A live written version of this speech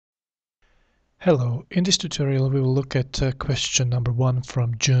Hello, in this tutorial we will look at question number 1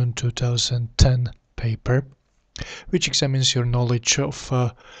 from June 2010 paper, which examines your knowledge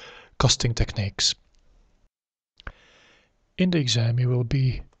of costing techniques. In the exam you will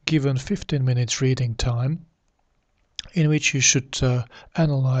be given 15 minutes reading time, in which you should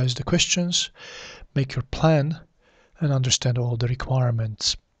analyze the questions, make your plan, and understand all the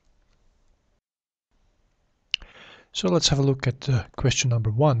requirements. So let's have a look at question number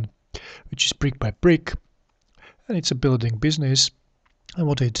 1, which is brick by brick, and it's a building business. And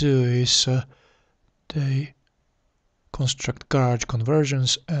what they do is they construct garage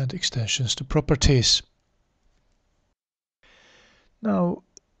conversions and extensions to properties. Now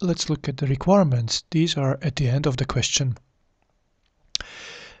let's look at the requirements. These are at the end of the question.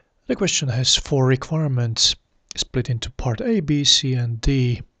 The question has 4 requirements split into part A, B, C and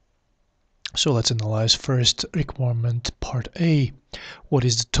D. So let's analyze first requirement part A. What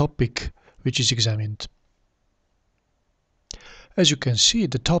is the topic which is examined? As you can see,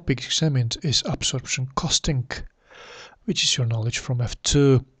 the topic examined is absorption costing, which is your knowledge from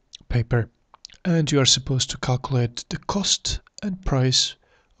F2 paper, and you are supposed to calculate the cost and price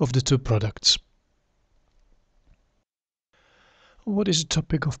of the 2 products. What is the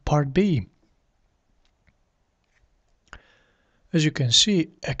topic of part B? As you can see,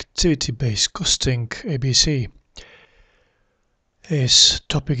 activity-based costing, ABC, is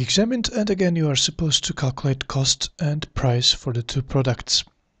topic examined, and again you are supposed to calculate cost and price for the 2 products.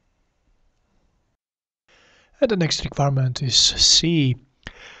 And the next requirement is C.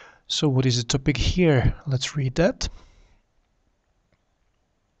 So what is the topic here? Let's read that.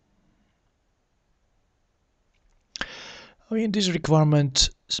 In this requirement,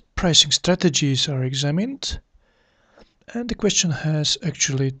 pricing strategies are examined, and the question has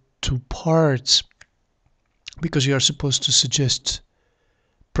actually 2 parts, because you are supposed to suggest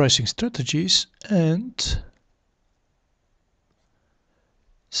pricing strategies and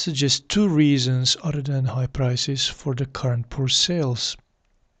suggest 2 reasons other than high prices for the current poor sales.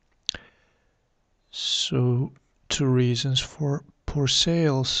 So 2 reasons for poor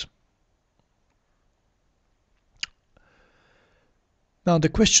sales. Now the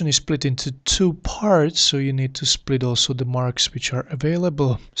question is split into 2 parts, so you need to split also the marks which are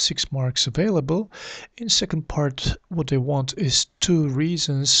available, 6 marks available. In second part, what they want is 2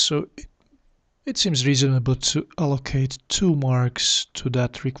 reasons, so it seems reasonable to allocate 2 marks to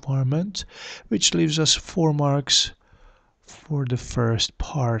that requirement, which leaves us 4 marks for the first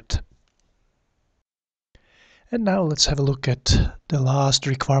part. And now let's have a look at the last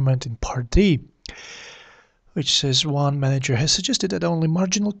requirement in part D, which says one manager has suggested that only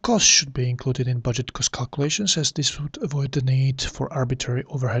marginal costs should be included in budget cost calculations, as this would avoid the need for arbitrary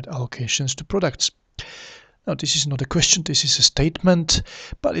overhead allocations to products. Now this is not a question, this is a statement,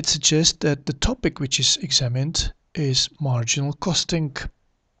 but it suggests that the topic which is examined is marginal costing.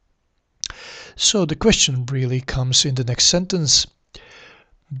 So the question really comes in the next sentence.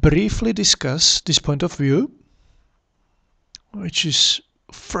 Briefly discuss this point of view, which is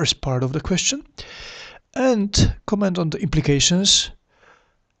first part of the question, and comment on the implications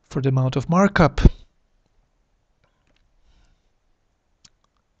for the amount of markup.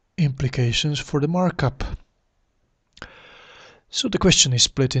 Implications for the markup. So the question is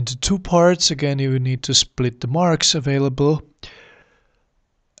split into 2 parts. Again, you need to split the marks available.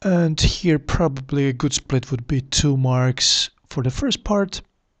 And here probably a good split would be 2 marks for the first part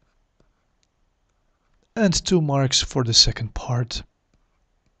and 2 marks for the second part.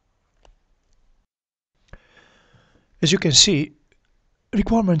 As you can see,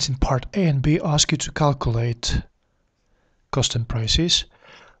 requirements in part A and B ask you to calculate cost and prices,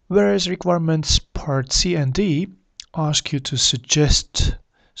 whereas requirements part C and D ask you to suggest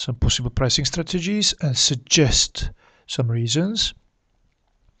some possible pricing strategies and suggest some reasons.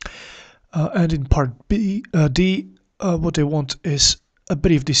 And in part D, what they want is a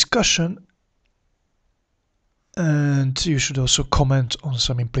brief discussion, and you should also comment on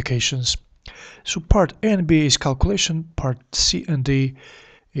some implications. So part A and B is calculation, part C and D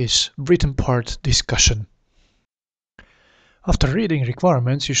is written part discussion. After reading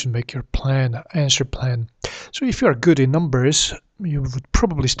requirements, you should make your plan, answer plan. So if you are good in numbers, you would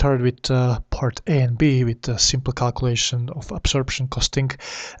probably start with part A and B with a simple calculation of absorption costing,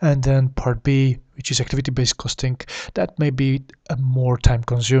 and then part B, which is activity-based costing. That may be more time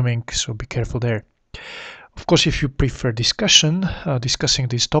consuming, so be careful there. Of course, if you prefer discussion, discussing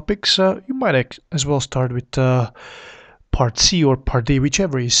these topics, you might as well start with part C or part D,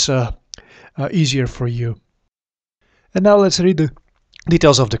 whichever is easier for you. And now let's read the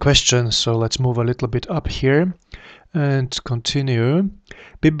details of the question. So let's move a little bit up here and continue.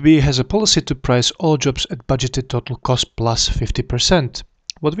 BBB has a policy to price all jobs at budgeted total cost plus 50%.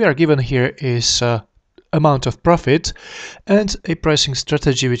 What we are given here is amount of profit and a pricing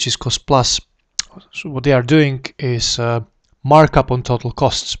strategy which is cost plus. So what they are doing is markup on total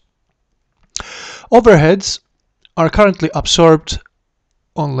costs. Overheads are currently absorbed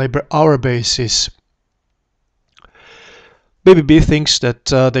on labor hour basis. BBB thinks that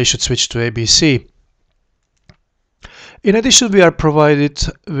they should switch to ABC. In addition, we are provided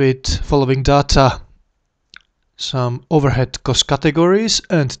with following data: some overhead cost categories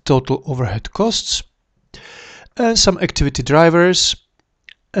and total overhead costs, and some activity drivers.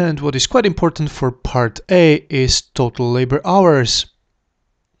 And what is quite important for part A is total labor hours.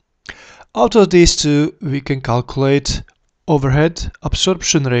 Out of these two, we can calculate overhead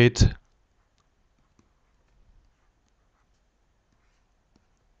absorption rate.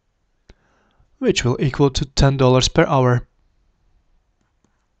 Which will equal to $10 per hour.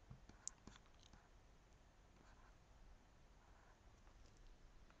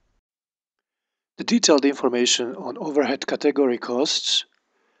 The detailed information on overhead category costs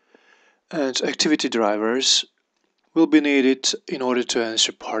and activity drivers will be needed in order to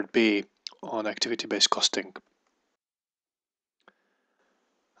answer part B on activity-based costing.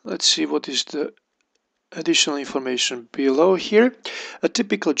 Let's see what is the additional information below here. A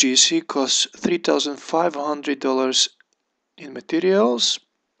typical GC costs $3,500 in materials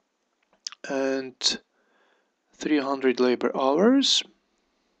and 300 labor hours.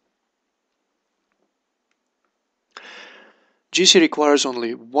 GC requires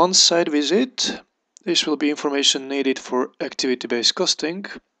only one site visit. This will be information needed for activity-based costing,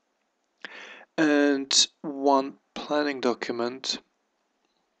 and one planning document.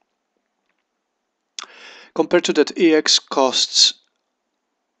 Compared to that, EX costs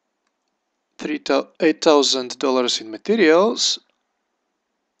 $8,000 in materials,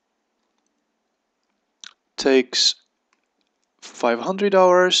 takes 500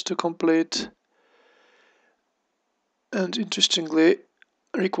 hours to complete, and interestingly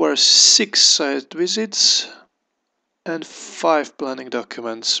requires 6 site visits and 5 planning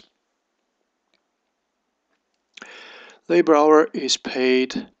documents. Labor hour is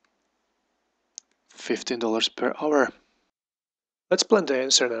paid $15 per hour. Let's plan the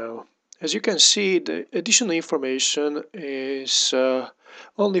answer now. As you can see, the additional information is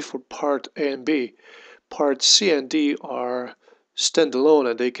only for part A and B. Part C and D are standalone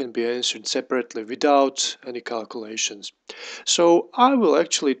and they can be answered separately without any calculations. So I will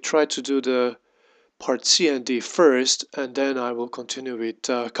actually try to do the part C and D first, and then I will continue with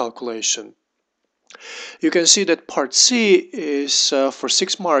calculation. You can see that part C is for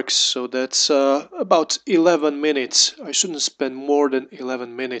 6 marks, so that's about 11 minutes. I shouldn't spend more than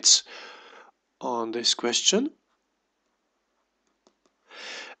 11 minutes on this question.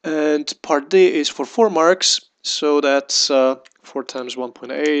 And part D is for 4 marks, so that's 4 times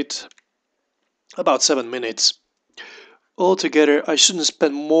 1.8, about 7 minutes. Altogether, I shouldn't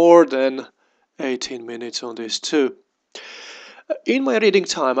spend more than 18 minutes on this too. In my reading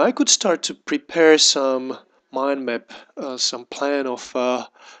time, I could start to prepare some mind map, some plan of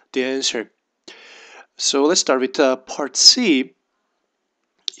the answer. So let's start with part C.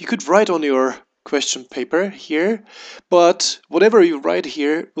 You could write on your question paper here, but whatever you write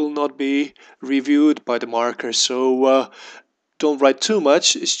here will not be reviewed by the marker, so don't write too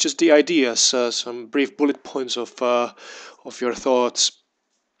much. It's just the ideas, some brief bullet points of your thoughts.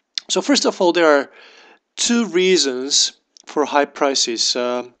 So first of all, there are 2 reasons for high prices,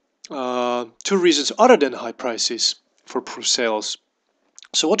 2 reasons other than high prices for poor sales.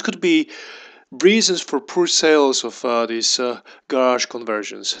 So what could be reasons for poor sales of these garage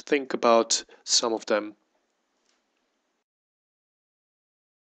conversions? Think about some of them.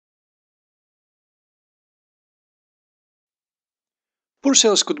 Poor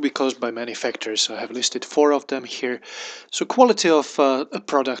sales could be caused by many factors. I have listed 4 of them here. So quality of a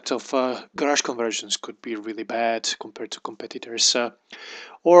product of garage conversions could be really bad compared to competitors.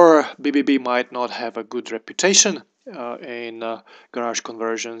 Or BBB might not have a good reputation in garage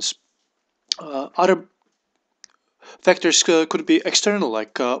conversions. Other factors could be external,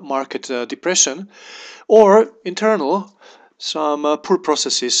 like market depression, or internal, some poor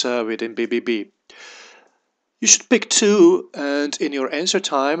processes within BBB. You should pick 2, and in your answer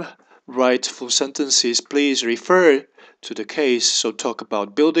time, write full sentences. Please refer to the case, so talk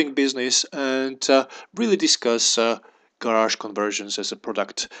about building business and really discuss garage conversions as a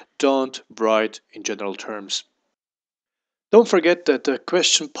product. Don't write in general terms. Don't forget that the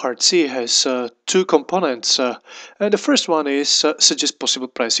question part C has two components, and the first one is suggest possible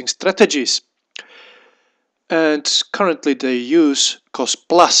pricing strategies. And currently they use cost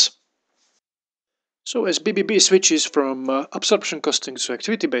plus. So as BBB switches from absorption costing to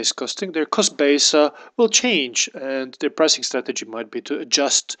activity-based costing, their cost base will change, and their pricing strategy might be to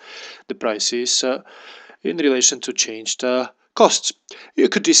adjust the prices in relation to changed costs. You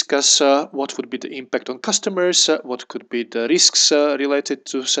could discuss what would be the impact on customers, what could be the risks related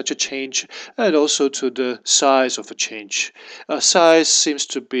to such a change, and also to the size of a change. Size seems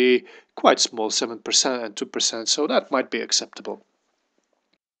to be quite small, 7% and 2%, so that might be acceptable.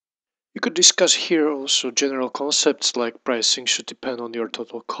 You could discuss here also general concepts like pricing should depend on your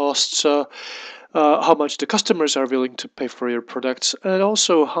total costs, how much the customers are willing to pay for your products, and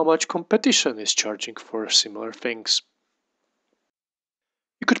also how much competition is charging for similar things.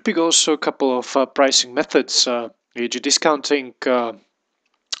 You could pick also a couple of pricing methods, e.g. discounting,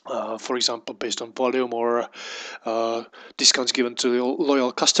 for example, based on volume, or discounts given to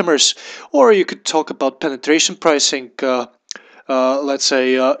loyal customers. Or you could talk about penetration pricing. Let's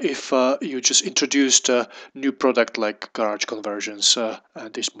say if you just introduced a new product like garage conversions,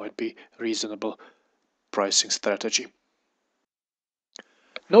 and this might be reasonable pricing strategy.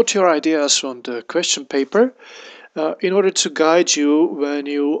 Note your ideas on the question paper in order to guide you when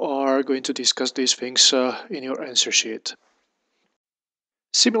you are going to discuss these things in your answer sheet.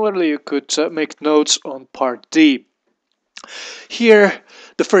 Similarly, you could make notes on part D. Here,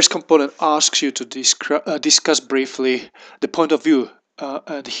 the first component asks you to discuss briefly the point of view.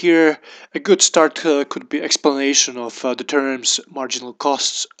 And here, a good start could be explanation of the terms marginal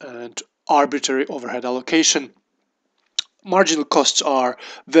costs and arbitrary overhead allocation. Marginal costs are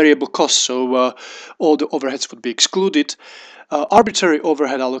variable costs, so all the overheads would be excluded. Arbitrary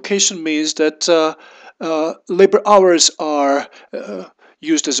overhead allocation means that labor hours are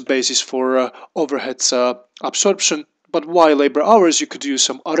used as a basis for overheads absorption, but why labor hours? You could use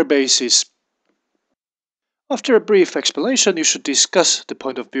some other basis. After a brief explanation, you should discuss the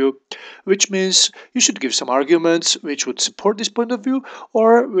point of view, which means you should give some arguments which would support this point of view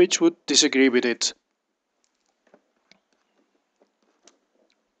or which would disagree with it.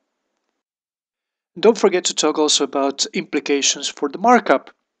 Don't forget to talk also about implications for the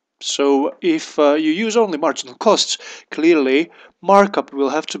markup. So if you use only marginal costs, clearly markup will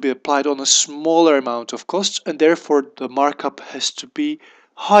have to be applied on a smaller amount of costs, and therefore the markup has to be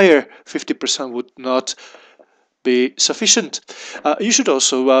higher. 50% would not be sufficient. You should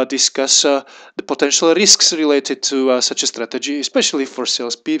also discuss the potential risks related to such a strategy, especially for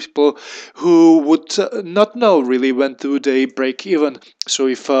salespeople who would not know really when do they break even. So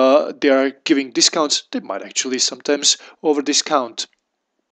if they are giving discounts, they might actually sometimes over discount.